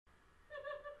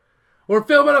We're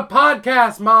filming a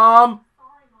podcast, Mom!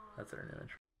 That's our new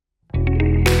intro.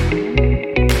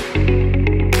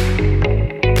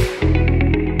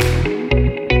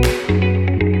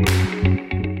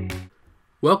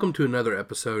 Welcome to another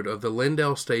episode of the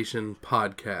Lindell Station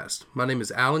Podcast. My name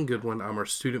is Alan Goodwin. I'm our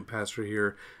student pastor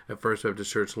here at First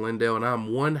Baptist Church Lindell, and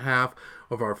I'm one half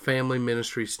of our family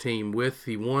ministries team with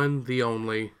the one, the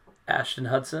only... Ashton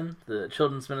Hudson, the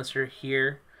children's minister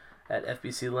here at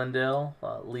FBC Lindell,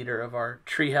 leader of our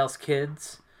Treehouse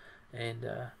Kids. And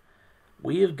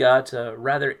we have got a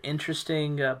rather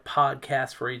interesting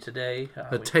podcast for you today.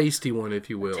 Tasty one, if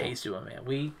you will. A tasty one, man.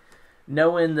 We,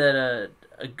 knowing that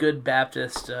a good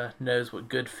Baptist knows what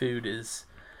good food is,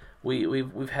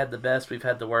 we've had the best, we've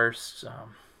had the worst.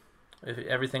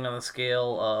 Everything on the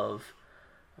scale of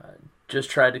just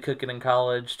tried to cook it in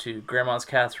college to grandma's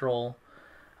casserole.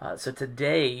 So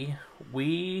today,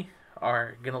 we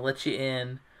are going to let you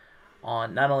in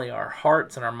on not only our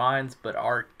hearts and our minds, but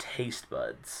our taste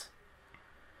buds.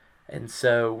 And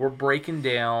so we're breaking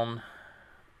down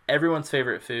everyone's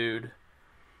favorite food,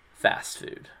 fast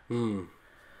food.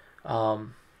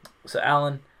 So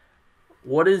Alan,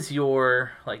 what is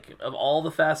your, of all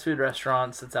the fast food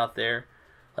restaurants that's out there,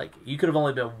 you could have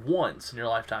only been once in your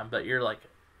lifetime, but your,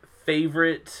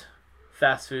 favorite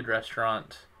fast food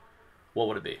restaurant, what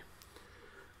would it be?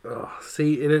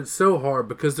 See, and it's so hard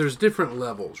because there's different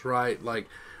levels, right?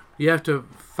 You have to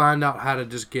find out how to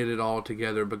just get it all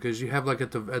together because you have at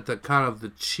the kind of the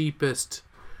cheapest.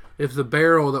 If the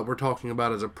barrel that we're talking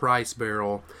about is a price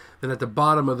barrel, then at the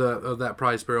bottom of that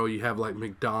price barrel you have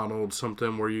McDonald's,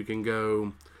 something where you can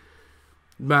go.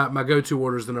 My go-to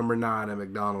order is the number 9 at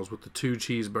McDonald's with the 2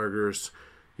 cheeseburgers.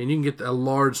 And you can get a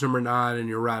large number 9 and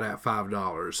you're right at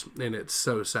 $5. And it's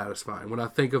so satisfying. When I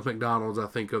think of McDonald's, I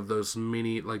think of those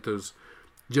those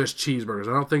just cheeseburgers.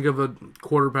 I don't think of a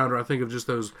quarter pounder. I think of just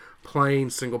those plain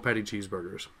single patty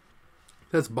cheeseburgers.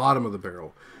 That's bottom of the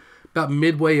barrel. About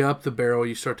midway up the barrel,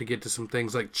 you start to get to some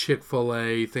things like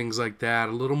Chick-fil-A, things like that.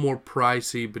 A little more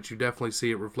pricey, but you definitely see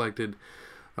it reflected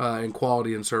in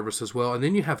quality and service as well. And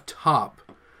then you have top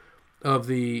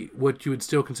of what you would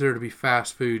still consider to be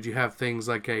fast food. You have things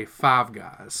like a Five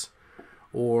Guys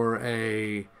or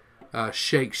a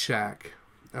Shake Shack,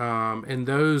 and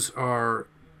those are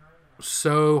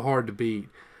so hard to beat.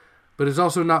 But it's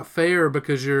also not fair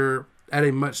because you're at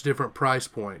a much different price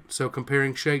point. So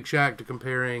comparing Shake Shack to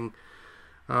comparing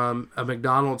a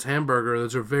McDonald's hamburger,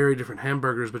 those are very different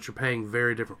hamburgers, but you're paying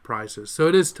very different prices. So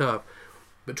it is tough.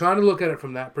 But trying to look at it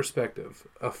from that perspective,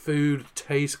 of food,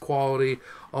 taste, quality,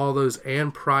 all those,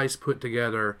 and price put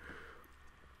together,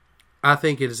 I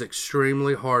think it is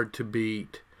extremely hard to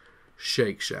beat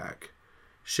Shake Shack.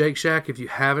 Shake Shack, if you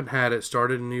haven't had it,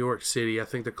 started in New York City. I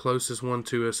think the closest one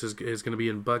to us is going to be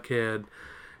in Buckhead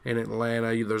in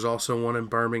Atlanta. There's also one in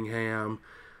Birmingham.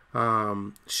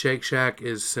 Shake Shack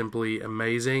is simply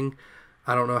amazing.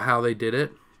 I don't know how they did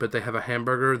it, but they have a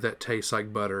hamburger that tastes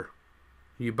like butter.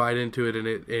 You bite into it and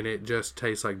it just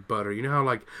tastes like butter. You know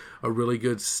how a really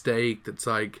good steak that's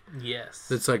yes,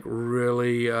 that's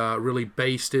really really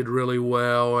basted really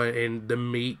well and the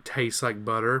meat tastes like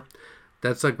butter.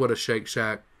 That's what a Shake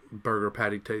Shack burger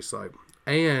patty tastes like.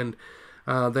 And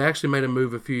they actually made a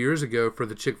move a few years ago for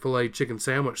the Chick-fil-A chicken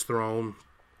sandwich throne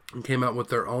and came out with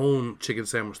their own chicken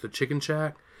sandwich, the Chicken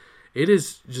Shack. It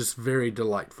is just very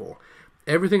delightful.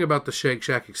 Everything about the Shake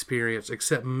Shack experience,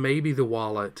 except maybe the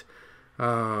wallet,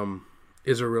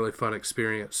 is a really fun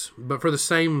experience. But for the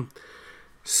same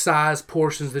size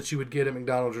portions that you would get at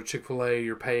McDonald's or Chick-fil-A,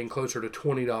 you're paying closer to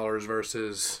 $20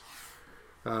 versus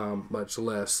much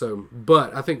less.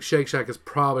 But I think Shake Shack has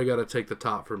probably got to take the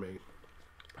top for me.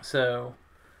 So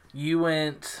you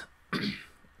went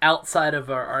outside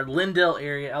of our Lindell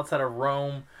area, outside of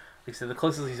Rome. Like I said, the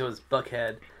closest he said was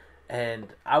Buckhead. And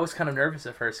I was kind of nervous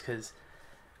at first because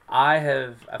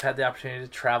I've had the opportunity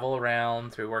to travel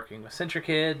around through working with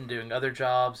CentriKid and doing other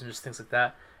jobs and just things like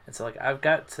that. And so I've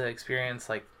got to experience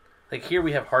like here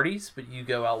we have Hardee's, but you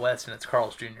go out west and it's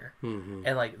Carl's Jr. Mm-hmm.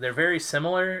 And they're very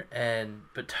similar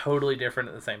but totally different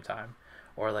at the same time.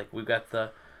 Or we've got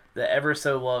the ever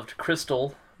so loved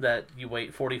Crystal that you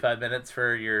wait 45 minutes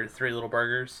for your 3 little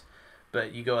burgers,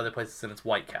 but you go other places and it's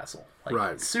White Castle.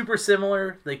 Right. Super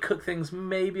similar. They cook things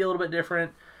maybe a little bit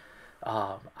different.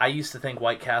 I used to think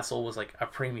White Castle was a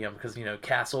premium because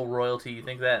Castle royalty. You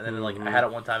think that, and then I had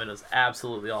it one time and it was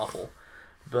absolutely awful.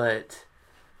 But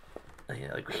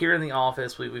here in the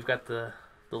office, we've got the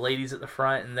ladies at the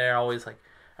front, and they're always all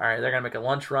right, they're gonna make a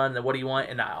lunch run. Then what do you want?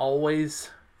 And I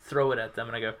always throw it at them,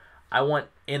 and I go, I want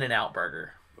In-N-Out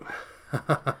Burger.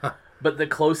 But the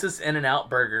closest In-N-Out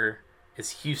Burger is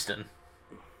Houston.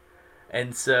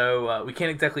 And so we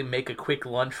can't exactly make a quick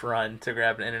lunch run to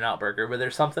grab an In-N-Out burger, but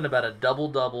there's something about a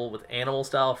double-double with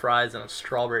animal-style fries and a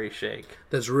strawberry shake.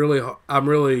 That's really, I'm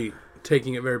really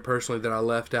taking it very personally that I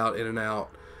left out In-N-Out.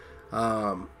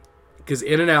 Because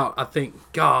In-N-Out, I think,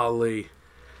 golly,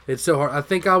 it's so hard. I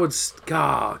think I would,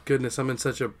 God, goodness, I'm in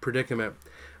such a predicament.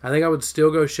 I think I would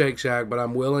still go Shake Shack, but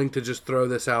I'm willing to just throw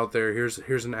this out there. Here's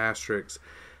an asterisk.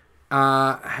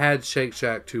 I had Shake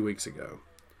Shack 2 weeks ago.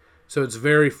 So it's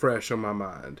very fresh on my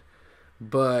mind.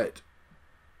 But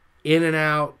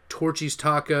In-N-Out, Torchy's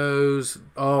Tacos,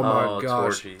 oh my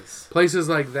gosh. Torchy's. Places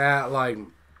like that, like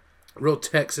real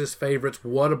Texas favorites.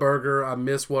 Whataburger, I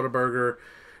miss Whataburger.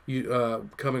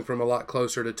 Coming from a lot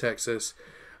closer to Texas.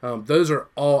 Those are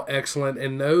all excellent,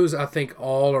 and those I think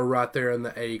all are right there in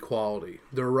the A quality.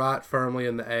 They're right firmly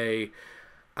in the A.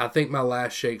 I think my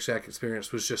last Shake Shack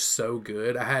experience was just so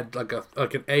good. I had like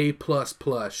an A++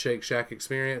 Shake Shack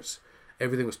experience.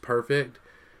 Everything was perfect.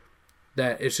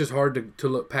 That it's just hard to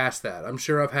look past that. I'm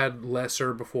sure I've had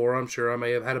lesser before. I'm sure I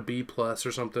may have had a B+ or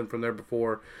something from there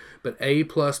before. But A++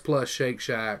 Shake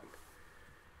Shack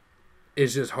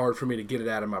is just hard for me to get it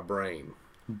out of my brain.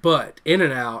 But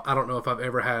In-N-Out, I don't know if I've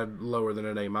ever had lower than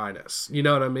an A-. You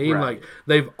know what I mean? Right. Like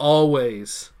they've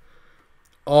always,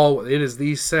 it is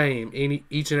the same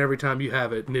each and every time you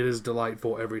have it, and it is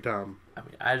delightful every time. I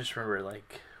mean, I just remember,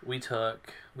 like, we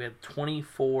had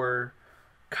 24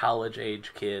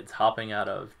 college-age kids hopping out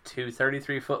of two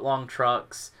 33-foot-long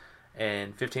trucks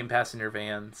and 15-passenger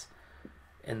vans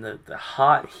in the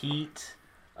hot heat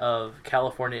of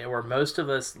California, where most of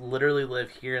us literally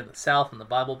live here in the South in the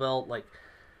Bible Belt. Like,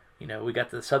 you know, we got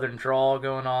the Southern drawl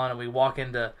going on, and we walk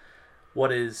into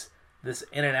what is this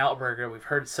In-N-Out burger we've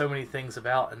heard so many things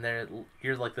about, and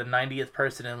you're like the 90th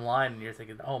person in line, and you're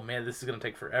thinking, oh man, this is going to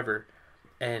take forever.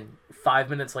 And 5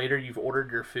 minutes later, you've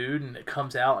ordered your food, and it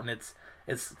comes out, and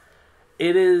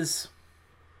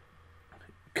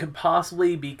could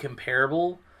possibly be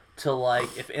comparable to,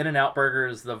 like, if In-N-Out Burger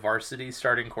is the varsity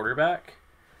starting quarterback,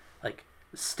 like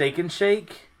Steak and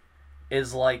Shake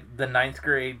is like the 9th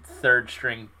grade 3rd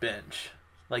string bench.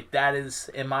 Like, that is,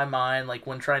 in my mind, like,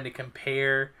 when trying to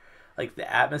compare, like,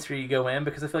 the atmosphere you go in,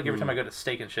 because I feel like every time I go to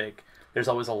Steak and Shake, there's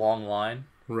always a long line.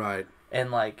 Right. And,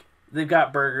 like, they've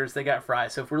got burgers, they got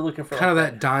fries. So if we're looking for kind like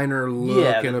of that diner look,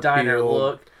 yeah, and the diner appeal.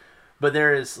 look, but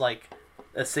there is like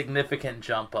a significant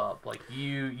jump up. Like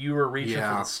you were reaching for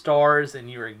the stars,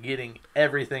 and you were getting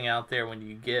everything out there when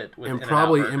you get with and In-N-Out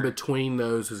probably burger. in between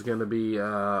those is going to be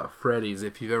Freddy's.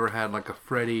 If you've ever had like a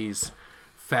Freddy's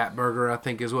Fat Burger, I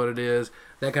think is what it is.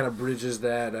 That kind of bridges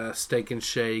that Steak and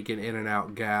Shake and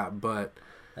In-N-Out gap, but.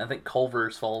 I think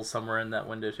Culver's falls somewhere in that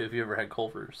window too. If you ever had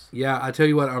Culver's, Yeah, I tell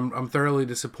you what, I'm thoroughly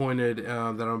disappointed that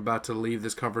I'm about to leave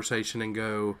this conversation and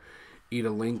go eat a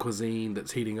lean cuisine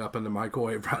that's heating up in the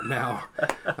microwave right now.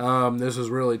 This was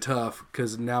really tough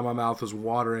because now my mouth is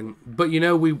watering. But you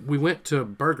know, we went to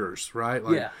burgers, right?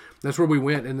 Like, yeah, that's where we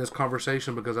went in this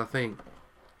conversation because I think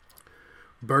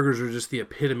burgers are just the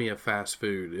epitome of fast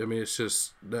food. I mean, it's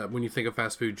just when you think of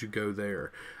fast food, you go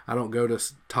there. I don't go to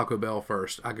Taco Bell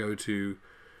first. I go to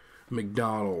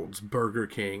McDonald's, Burger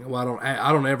King. Well,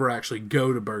 I don't ever actually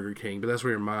go to Burger King, but that's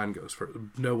where your mind goes first.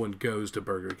 No one goes to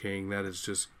Burger King. That is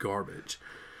just garbage.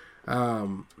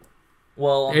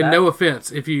 well, no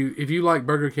offense, if you like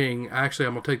Burger King, actually,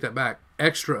 I'm gonna take that back.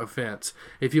 Extra offense.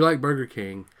 If you like Burger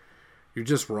King, you're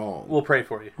just wrong. we'll pray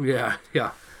for you. Yeah.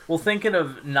 Well, thinking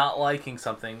of not liking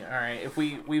something, all right. If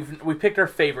we picked our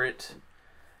favorite,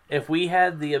 if we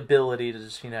had the ability to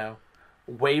just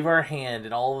wave our hand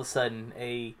and all of a sudden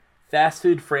a fast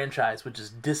food franchise would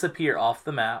just disappear off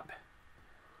the map,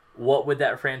 what would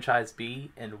that franchise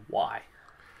be and why?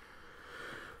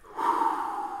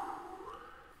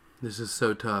 This is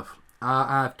so tough.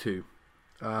 I have two.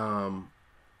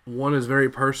 One is very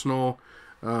personal,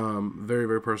 very,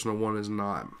 very personal. One is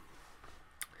not.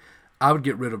 I would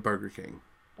get rid of Burger King.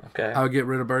 Okay. I would get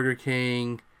rid of Burger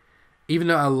King. Even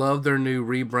though I love their new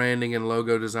rebranding and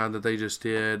logo design that they just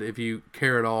did. If you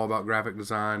care at all about graphic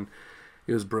design,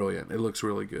 it was brilliant. It looks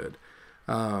really good.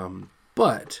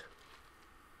 But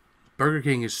Burger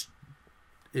King is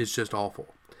just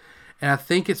awful. And I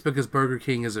think it's because Burger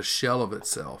King is a shell of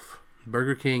itself.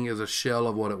 Burger King is a shell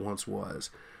of what it once was.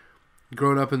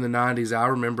 Growing up in the 90s, I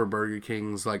remember Burger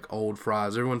King's like old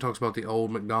fries. Everyone talks about the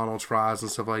old McDonald's fries and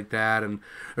stuff like that. And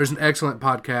there's an excellent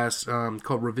podcast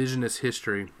called Revisionist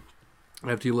History.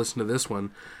 After you listen to this one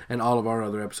and all of our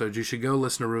other episodes, you should go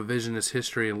listen to Revisionist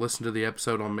History and listen to the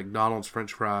episode on McDonald's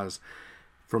French fries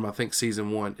from, I think,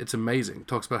 season 1. It's amazing. It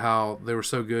talks about how they were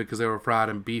so good because they were fried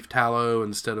in beef tallow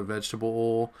instead of vegetable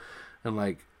oil, and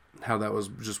like how that was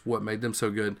just what made them so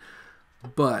good.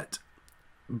 But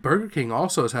Burger King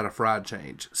also has had a fried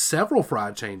change. Several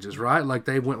fried changes, right? Like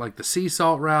they went like the sea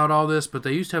salt route, all this, but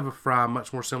they used to have a fry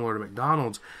much more similar to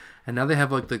McDonald's. And now they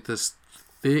have like this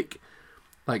thick,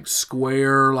 like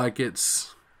square, like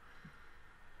it's...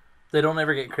 They don't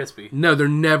ever get crispy. No, they're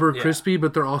never crispy,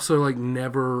 but they're also like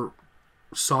never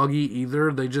soggy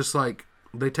either. They just like...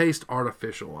 They taste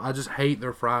artificial. I just hate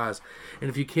their fries. And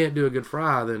if you can't do a good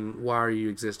fry, then why are you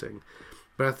existing?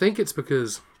 But I think it's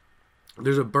because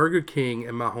there's a Burger King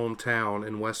in my hometown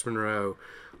in West Monroe,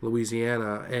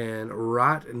 Louisiana, and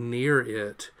right near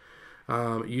it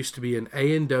used to be an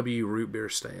A&W root beer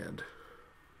stand.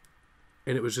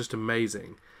 And it was just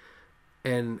amazing.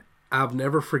 And I've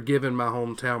never forgiven my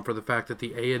hometown for the fact that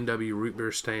the A&W root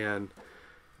beer stand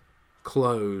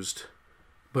closed,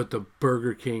 but the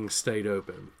Burger King stayed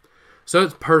open. So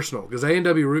it's personal because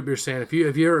A&W root beer stand. If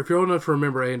you're old enough to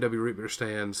remember A&W root beer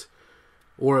stands,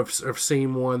 or have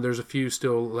seen one, there's a few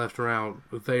still left around.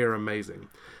 But they are amazing.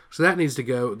 So that needs to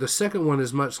go. The second one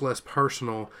is much less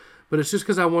personal, but it's just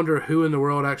because I wonder who in the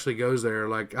world actually goes there.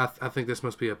 Like I think this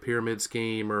must be a pyramid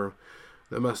scheme, or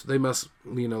they must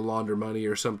launder money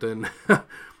or something.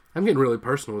 I'm getting really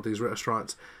personal with these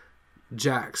restaurants.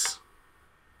 Jack's.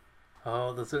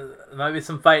 Oh, there might be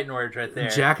some fighting words right there.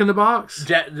 Jack in the Box?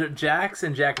 Jack's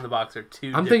and Jack in the Box are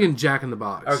two I'm thinking Jack in the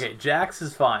Box. Okay, Jack's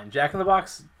is fine. Jack in the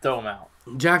Box, throw them out.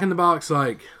 Jack in the Box,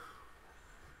 like,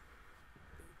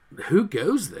 who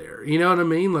goes there? You know what I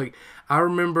mean? Like, I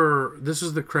remember, this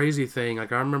is the crazy thing.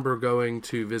 Like, I remember going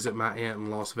to visit my aunt in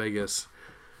Las Vegas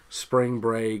spring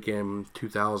break in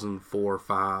 2004 or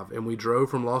 5, and we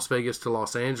drove from Las Vegas to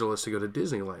Los Angeles to go to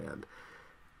Disneyland.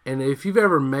 And if you've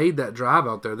ever made that drive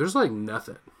out there, there's like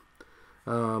nothing.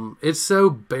 It's so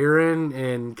barren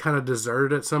and kind of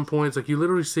deserted at some points. Like you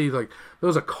literally see like there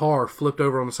was a car flipped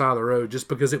over on the side of the road just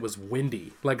because it was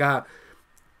windy.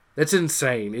 That's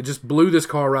insane. It just blew this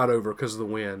car right over because of the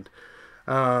wind.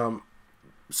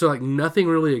 So like nothing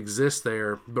really exists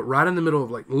there, but right in the middle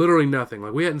of like literally nothing.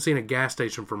 Like we hadn't seen a gas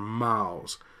station for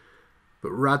miles,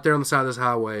 but right there on the side of this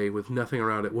highway with nothing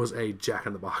around it was a Jack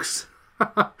in the Box.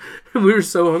 And we were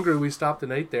so hungry we stopped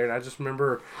and ate there, and I just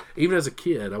remember even as a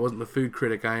kid, I wasn't the food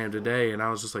critic I am today, and I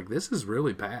was just like, this is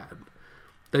really bad.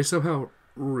 They somehow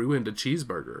ruined a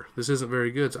cheeseburger. This isn't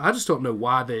very good. So I just don't know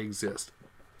why they exist.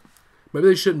 Maybe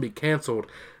they shouldn't be canceled.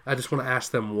 I just want to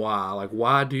ask them why. Like,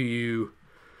 why do you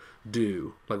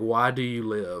do? Like, why do you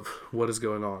live? What is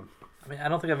going on? I mean, I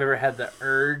don't think I've ever had the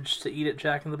urge to eat at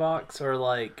Jack in the Box, or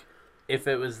like if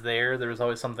it was there was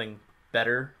always something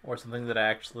better or something that I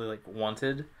actually like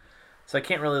wanted. So I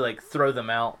can't really like throw them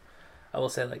out. I will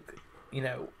say like,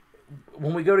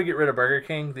 when we go to get rid of Burger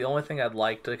King, the only thing I'd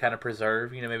like to kind of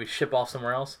preserve, maybe ship off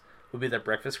somewhere else, would be their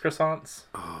breakfast croissants.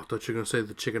 Oh, I thought you were going to say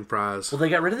the chicken fries. Well, they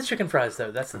got rid of the chicken fries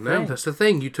though. That's the thing. No, that's the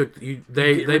thing.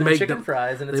 They make chicken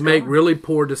fries and they make really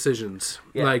poor decisions.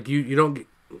 Yeah. Like you don't get.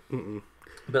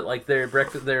 But like their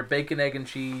bacon, egg, and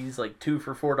cheese, like 2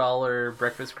 for $4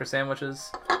 breakfast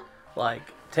sandwiches, like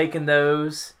taking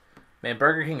those, man.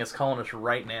 Burger King is calling us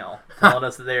right now, telling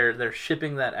us that they're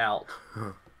shipping that out.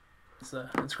 So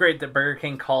it's great that Burger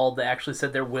King called. They actually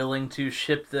said they're willing to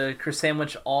ship the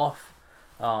sandwich off.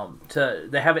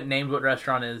 They haven't named what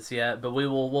restaurant it is yet, but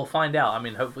we'll find out. I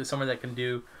mean, hopefully somewhere that can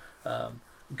do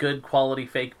good quality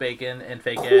fake bacon and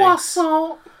fake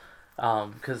croissant. Eggs.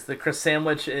 Because the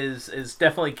sandwich is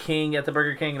definitely king at the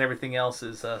Burger King, and everything else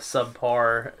is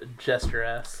subpar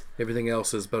Jester-esque. Everything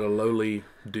else is but a lowly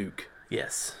Duke.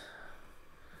 Yes.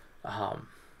 I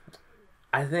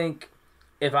think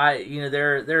if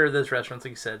there are those restaurants,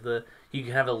 like you said, you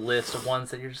can have a list of ones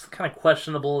that you're just kind of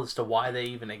questionable as to why they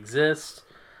even exist.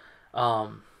 So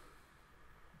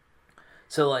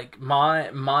like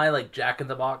my like Jack in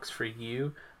the Box for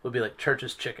you would be like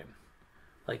Church's Chicken.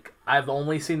 Like, I've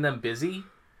only seen them busy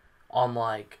on,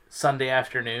 like, Sunday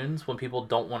afternoons when people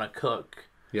don't want to cook.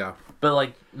 Yeah. But,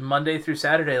 like, Monday through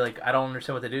Saturday, like, I don't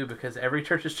understand what they do because every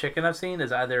Church's Chicken I've seen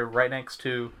is either right next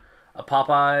to a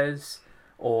Popeyes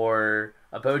or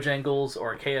a Bojangles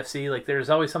or a KFC. Like, there's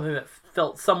always something that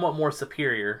felt somewhat more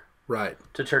superior right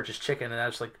to Church's Chicken. And I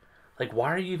was like,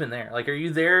 why are you even there? Like, are you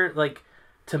there, like,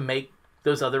 to make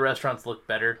those other restaurants look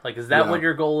better? Like, is that what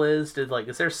your goal is?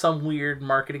 Is there some weird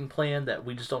marketing plan that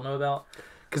we just don't know about?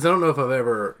 Because I don't know if I've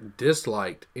ever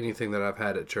disliked anything that I've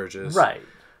had at Church's. Right.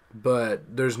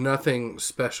 But there's nothing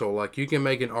special. Like, you can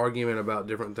make an argument about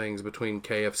different things between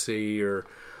KFC or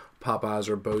Popeyes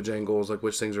or Bojangles, like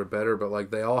which things are better, but like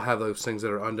they all have those things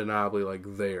that are undeniably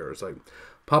like theirs. Like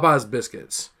Popeyes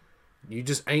biscuits. You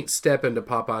just ain't stepping to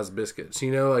Popeyes biscuits.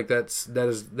 Like that's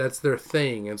their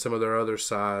thing, and some of their other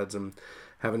sides, and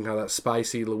having kind of that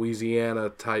spicy Louisiana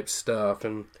type stuff.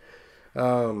 And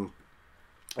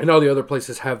And all the other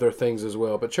places have their things as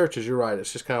well. But churches, you're right.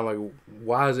 It's just kind of like,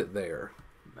 why is it there?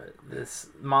 But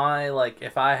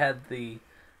if I had the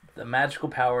magical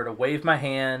power to wave my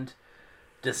hand,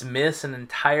 dismiss an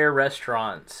entire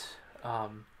restaurant,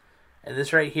 and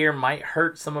this right here might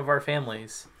hurt some of our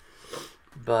families,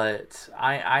 but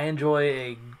I enjoy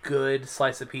a good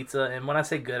slice of pizza. And when I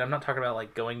say good, I'm not talking about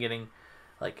like getting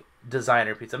like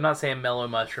designer pizza. I'm not saying mellow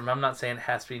mushroom. I'm not saying it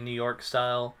has to be New York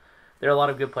style. There are a lot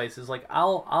of good places. Like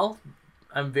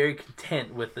I'm very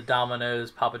content with the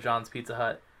Domino's, Papa John's, Pizza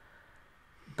Hut.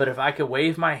 But if I could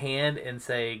wave my hand and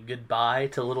say goodbye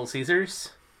to Little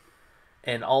Caesars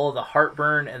and all of the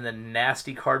heartburn and the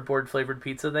nasty cardboard flavored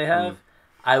pizza they have,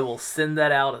 I will send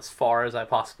that out as far as I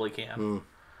possibly can.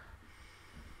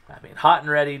 I mean, hot and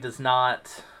ready does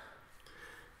not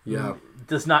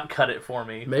cut it for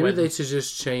me. Maybe they should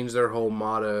just change their whole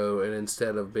motto, and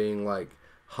instead of being like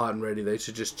hot and ready, they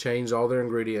should just change all their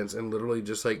ingredients and literally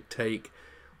just like take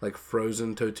like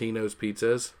frozen Totino's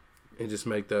pizzas and just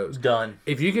make those. Done.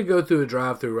 If you could go through a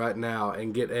drive-thru right now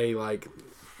and get a like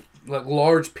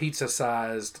large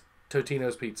pizza-sized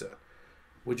Totino's pizza,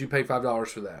 would you pay $5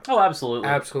 for that? Oh, absolutely.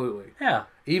 Absolutely. Yeah.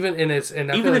 Even if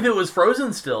it was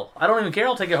frozen still, I don't even care.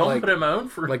 I'll take it home and put it in my own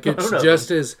it's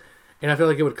just as, and I feel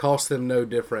like it would cost them no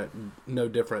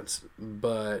difference,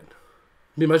 but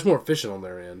be much more efficient on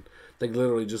their end. They could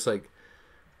literally just like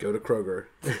go to Kroger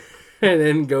and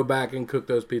then go back and cook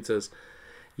those pizzas.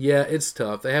 Yeah, it's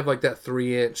tough. They have like that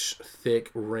 3-inch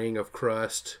thick ring of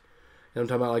crust. And I'm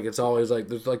talking about like it's always like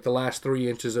there's like the last 3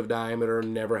 inches of diameter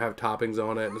and never have toppings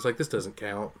on it. And it's like, this doesn't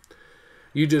count.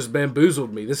 You just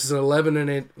bamboozled me. This is an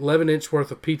 11-inch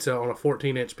worth of pizza on a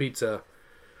 14-inch pizza.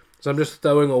 So I'm just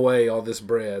throwing away all this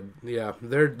bread. Yeah,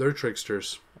 they're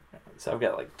tricksters. So I've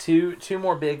got like two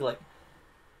more big, like,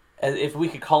 if we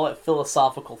could call it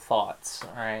philosophical thoughts.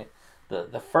 All right.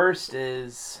 The first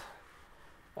is,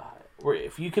 where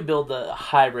if you could build a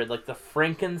hybrid, like the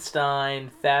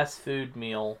Frankenstein fast food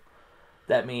meal,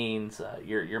 that means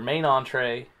your main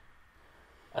entree,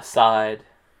 a side,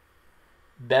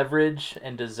 beverage,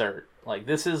 and dessert. Like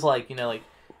this is like, like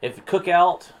if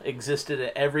Cookout existed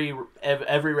at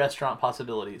every restaurant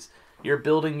possibilities, you're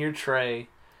building your tray.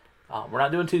 We're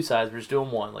not doing two sides. We're just doing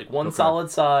one. Like one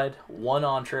solid side, one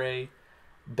entree,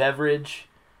 beverage,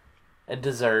 and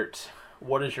dessert.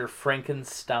 What is your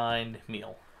Frankenstein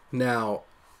meal? Now,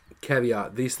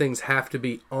 caveat: these things have to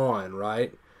be on,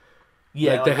 right?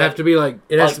 Yeah, like they have to be like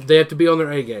it has. They have to be on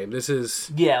their A game. This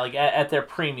is like at their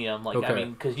premium. Like I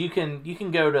mean, because you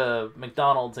can go to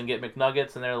McDonald's and get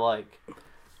McNuggets, and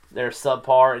they're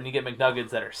subpar, and you get McNuggets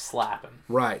that are slapping.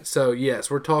 Right. So yes,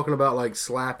 we're talking about like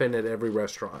slapping at every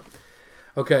restaurant.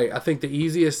 Okay, I think the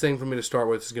easiest thing for me to start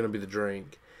with is going to be the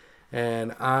drink,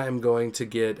 and I am going to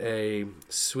get a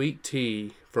sweet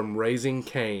tea from Raising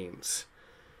Cane's.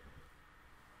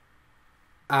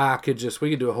 We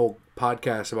could do a whole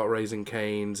podcast about Raising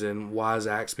Cane's and why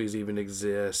Zaxby's even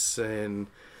exists, and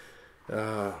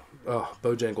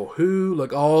Bojangles,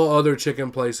 like all other chicken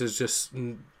places, just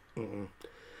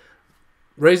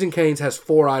Raising Cane's has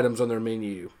 4 items on their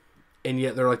menu, and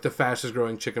yet they're like the fastest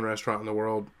growing chicken restaurant in the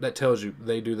world. That tells you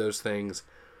they do those things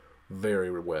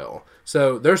very well.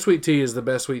 So their sweet tea is the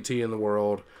best sweet tea in the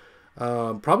world.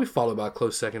 Probably followed by a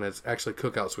close second. It's actually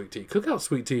Cookout sweet tea. Cookout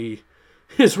sweet tea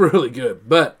is really good,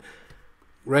 but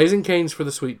Raising Cane's for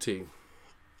the sweet tea.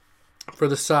 For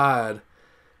the side,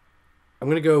 I'm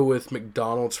going to go with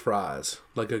McDonald's fries.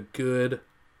 Like a good,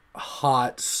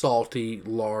 hot, salty,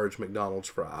 large McDonald's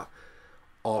fry.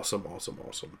 Awesome.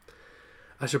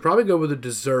 I should probably go with a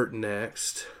dessert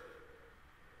next.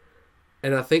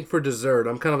 And I think for dessert,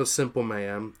 I'm kind of a simple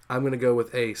man. I'm going to go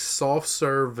with a soft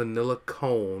serve vanilla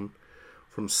cone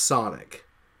from Sonic.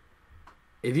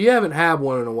 If you haven't had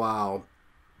one in a while,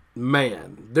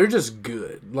 man, they're just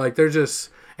good. Like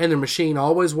and their machine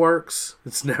always works.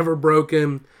 It's never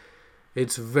broken.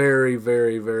 It's very,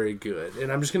 very, very good.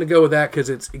 And I'm just going to go with that because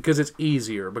it's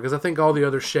easier. Because I think all the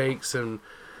other shakes and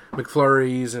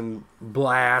McFlurries and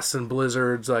Blasts and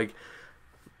Blizzards, like,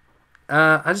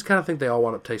 I just kind of think they all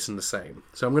wind up tasting the same.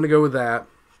 So I'm going to go with that.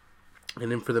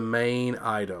 And then for the main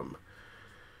item,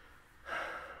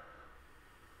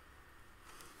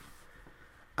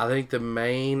 I think the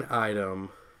main item,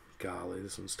 golly,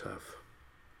 this one's tough.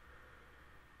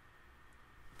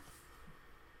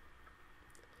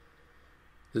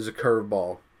 There's a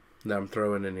curveball that I'm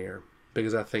throwing in here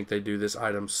because I think they do this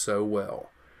item so well.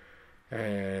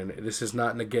 And this is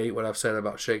not negate what I've said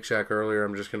about Shake Shack earlier.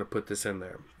 I'm just going to put this in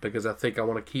there because I think I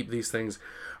want to keep these things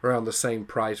around the same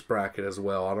price bracket as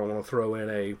well. I don't want to throw in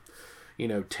a,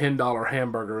 $10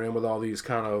 hamburger in with all these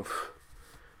kind of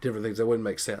different things that wouldn't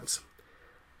make sense.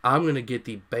 I'm going to get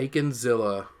the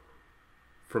Baconzilla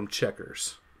from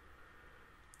Checkers.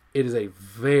 It is a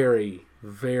very,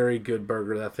 very good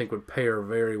burger that I think would pair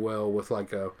very well with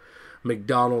like a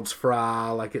McDonald's fry.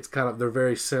 Like it's kind of, they're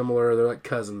very similar. They're like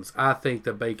cousins. I think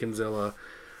the Baconzilla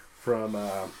from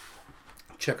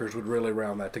Checkers would really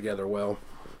round that together well.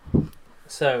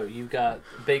 So you've got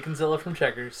Baconzilla from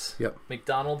Checkers. Yep.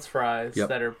 McDonald's fries Yep.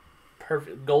 that are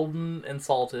perfect, golden and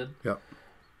salted. Yep.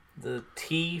 The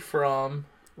tea from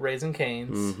Raising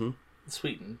Cane's, Mm-hmm.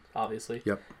 sweetened, obviously.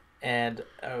 Yep. And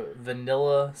a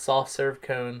vanilla soft serve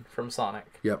cone from Sonic.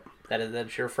 Yep.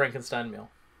 That's your Frankenstein meal.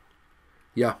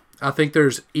 Yeah. I think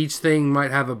there's, each thing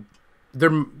might have a,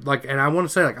 they're like, and I want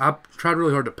to say, like, I tried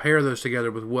really hard to pair those together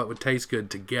with what would taste good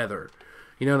together.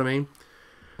 You know what I mean?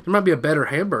 There might be a better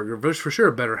hamburger. There's for sure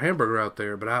a better hamburger out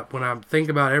there. But when I think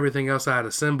about everything else I had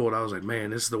assembled, I was like, man,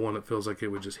 this is the one that feels like it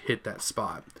would just hit that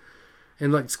spot.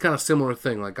 And like it's kind of similar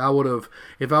thing. Like I would have,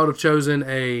 if I would have chosen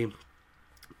a,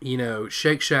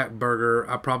 Shake Shack burger,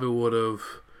 I probably would have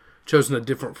chosen a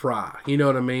different fry. You know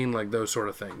what I mean? Like those sort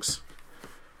of things.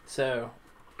 So,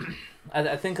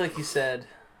 I think, like you said,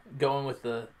 going with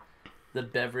the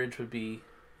beverage would be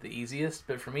the easiest.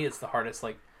 But for me, it's the hardest.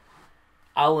 Like,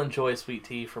 I'll enjoy sweet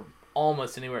tea from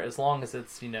almost anywhere as long as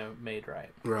it's made right.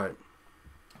 Right.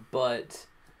 But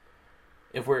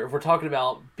if we're talking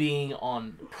about being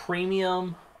on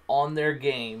premium on their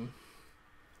game,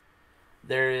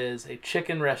 there is a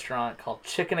chicken restaurant called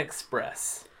Chicken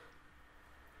Express.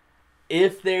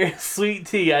 If their sweet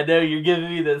tea, I know you're giving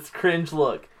me this cringe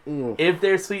look. If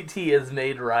their sweet tea is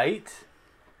made right,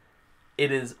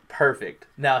 it is perfect.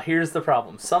 Now, here's the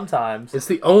problem. Sometimes it's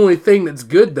the only thing that's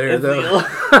good there, though.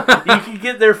 You can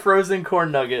get their frozen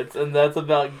corn nuggets, and that's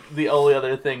about the only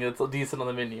other thing that's decent on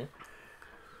the menu.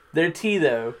 Their tea,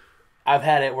 though, I've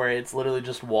had it where it's literally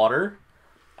just water.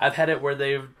 I've had it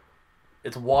where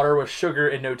it's water with sugar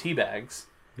and no tea bags.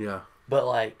 Yeah. But,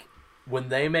 like, when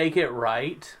they make it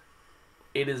right,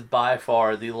 it is by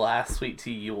far the last sweet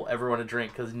tea you will ever want to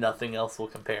drink because nothing else will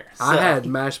compare. So, I had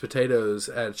mashed potatoes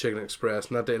at Chicken Express,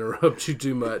 not to interrupt you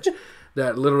too much,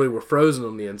 that literally were frozen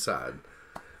on the inside.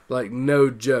 Like, no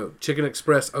joke. Chicken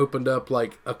Express opened up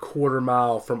like a quarter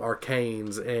mile from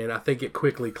Arcane's, and I think it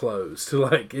quickly closed.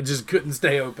 Like, it just couldn't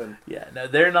stay open. Yeah, no,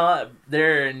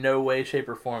 they're in no way, shape,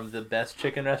 or form the best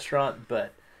chicken restaurant,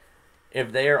 but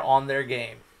if they are on their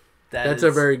game, that's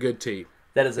a very good tea.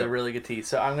 That is a really good tea.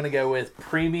 So I'm going to go with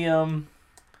premium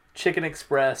Chicken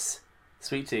Express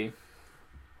sweet tea.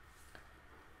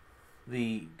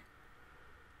 The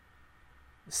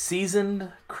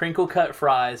seasoned crinkle cut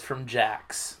fries from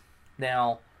Jack's.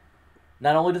 Now,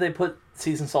 not only do they put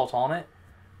seasoned salt on it,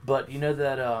 but you know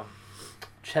that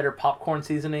cheddar popcorn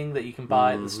seasoning that you can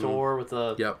buy at the store with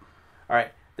the... Yep. All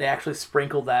right. They actually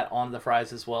sprinkle that on the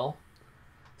fries as well.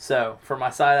 So, for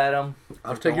my side item...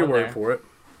 I'll take your word for it.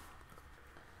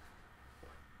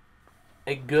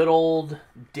 A good old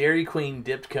Dairy Queen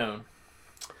dipped cone.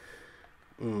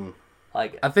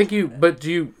 Like I think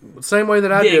same way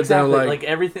that I did exactly. though. Like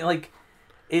everything, like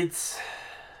it's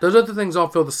those other things all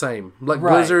feel the same. Like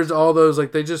right. Blizzards, all those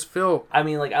like they just feel. I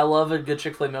mean, like I love a good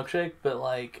Chick-fil-A milkshake, but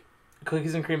like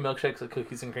cookies and cream milkshake's a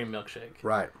cookies and cream milkshake.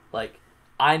 Right. Like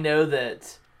I know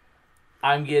that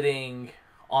I'm getting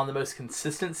on the most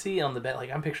consistency on the bet.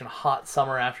 Like I'm picturing a hot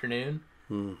summer afternoon.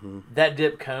 Mm-hmm. That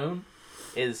dip cone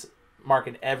is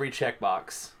marking every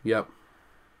checkbox. Yep.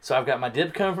 So I've got my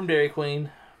dip cone from Dairy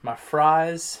Queen, my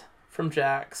fries from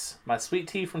Jack's, my sweet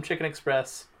tea from Chicken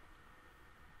Express,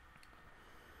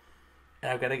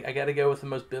 and I gotta go with the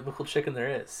most biblical chicken there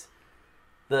is.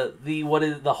 What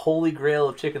is the holy grail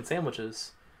of chicken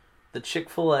sandwiches? The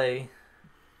Chick-fil-A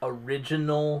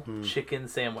original chicken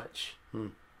sandwich.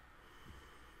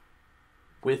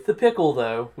 With the pickle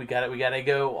though, we gotta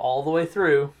go all the way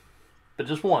through, but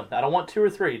just one. I don't want two or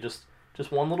three. Just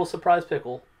one little surprise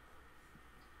pickle.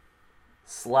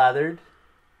 Slathered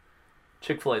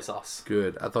Chick-fil-A sauce.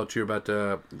 Good. I thought you were about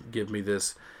to give me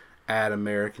this add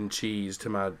American cheese to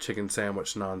my chicken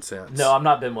sandwich nonsense. No, I'm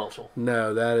not Ben Welchel.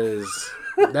 No, that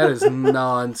is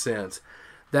nonsense.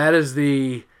 That is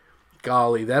the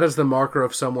marker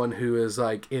of someone who is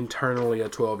like internally a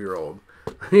 12-year-old.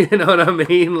 You know what I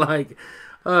mean? Like,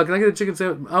 can I get a chicken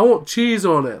sandwich? I want cheese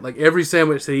on it. Like every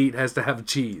sandwich they eat has to have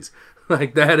cheese.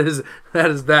 Like that is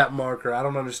that marker. I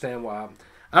don't understand why.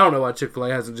 I don't know why Chick-fil-A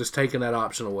hasn't just taken that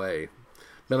option away.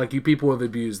 But like, you people have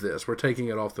abused this. We're taking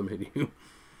it off the menu.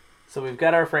 So we've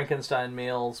got our Frankenstein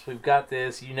meals. We've got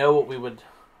this. You know what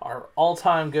our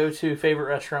all-time go-to favorite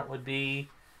restaurant would be.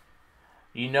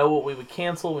 You know what we would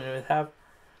cancel. We would have.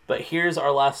 But here's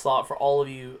our last thought for all of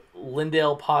you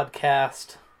Lindale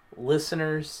podcast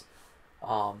listeners.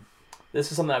 This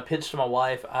is something I pitched to my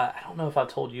wife. I don't know if I've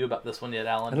told you about this one yet,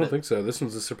 Alan. I don't think so. This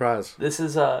one's a surprise. This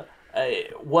is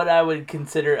what I would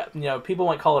consider, people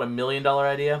might call it $1 million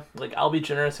idea. Like, I'll be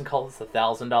generous and call this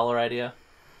 $1,000 idea.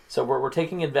 So we're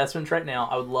taking investments right now.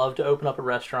 I would love to open up a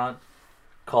restaurant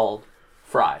called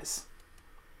Fry's.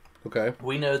 Okay.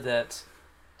 We know that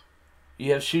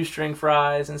you have shoestring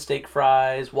fries and steak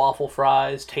fries, waffle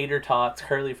fries, tater tots,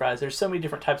 curly fries. There's so many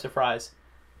different types of fries.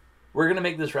 We're going to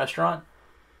make this restaurant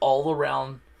all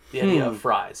around the idea of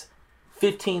fries.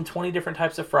 15, 20 different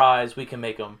types of fries. We can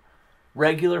make them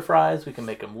regular fries. We can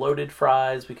make them loaded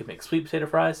fries. We can make sweet potato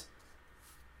fries.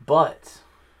 But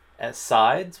as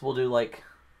sides, we'll do like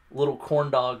little corn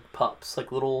dog pups,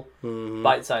 like little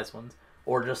bite-sized ones.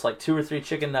 Or just like 2 or 3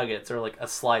 chicken nuggets or like a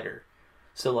slider.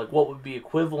 So like what would be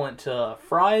equivalent to a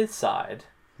fries side,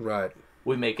 right?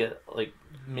 We make it like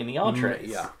mini entrees.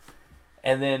 Yeah.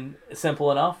 And then,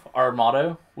 simple enough, our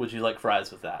motto, would you like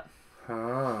fries with that?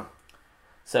 Ah.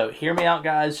 So hear me out,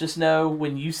 guys. Just know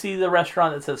when you see the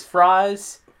restaurant that says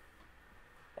fries,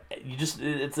 I'm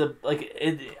going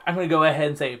to go ahead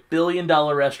and say $1 billion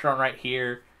restaurant right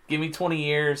here. Give me 20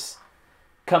 years.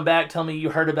 Come back, tell me you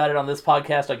heard about it on this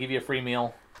podcast. I'll give you a free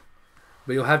meal.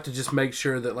 But you'll have to just make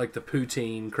sure that like the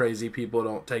poutine crazy people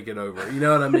don't take it over. You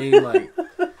know what I mean?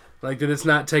 Like that it's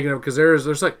not taken over, because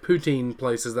there's like poutine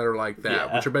places that are like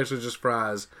that, which are basically just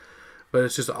fries, but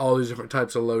it's just all these different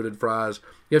types of loaded fries.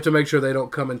 You have to make sure they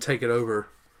don't come and take it over.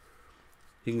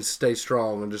 You can stay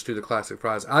strong and just do the classic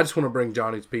fries. I just want to bring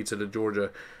Johnny's Pizza to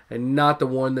Georgia, and not the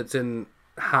one that's in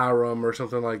Hiram or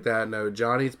something like that. No,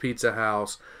 Johnny's Pizza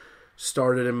House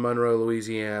started in Monroe,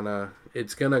 Louisiana.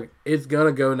 It's gonna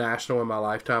go national in my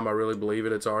lifetime. I really believe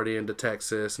it. It's already into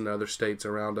Texas and other states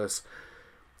around us.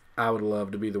 I would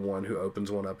love to be the one who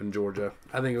opens one up in Georgia.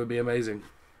 I think it would be amazing.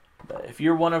 But if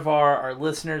you're one of our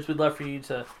listeners, we'd love for you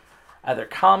to either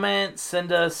comment,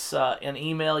 send us an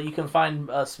email. You can find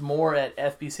us more at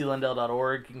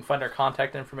fbclindale.org. You can find our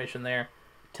contact information there.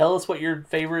 Tell us what your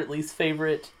favorite, least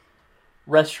favorite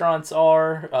restaurants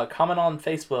are. Comment on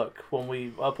Facebook when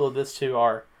we upload this to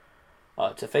our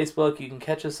to Facebook. You can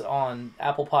catch us on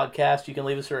Apple Podcast. You can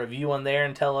leave us a review on there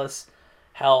and tell us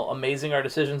how amazing our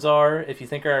decisions are. If you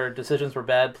think our decisions were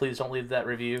bad, please don't leave that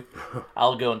review.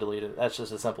 I'll go and delete it. That's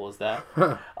just as simple as that.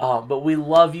 But we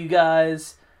love you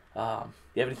guys. You have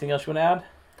anything else you want to add?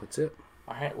 That's it.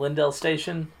 All right, Lindale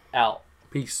Station, out.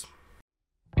 Peace.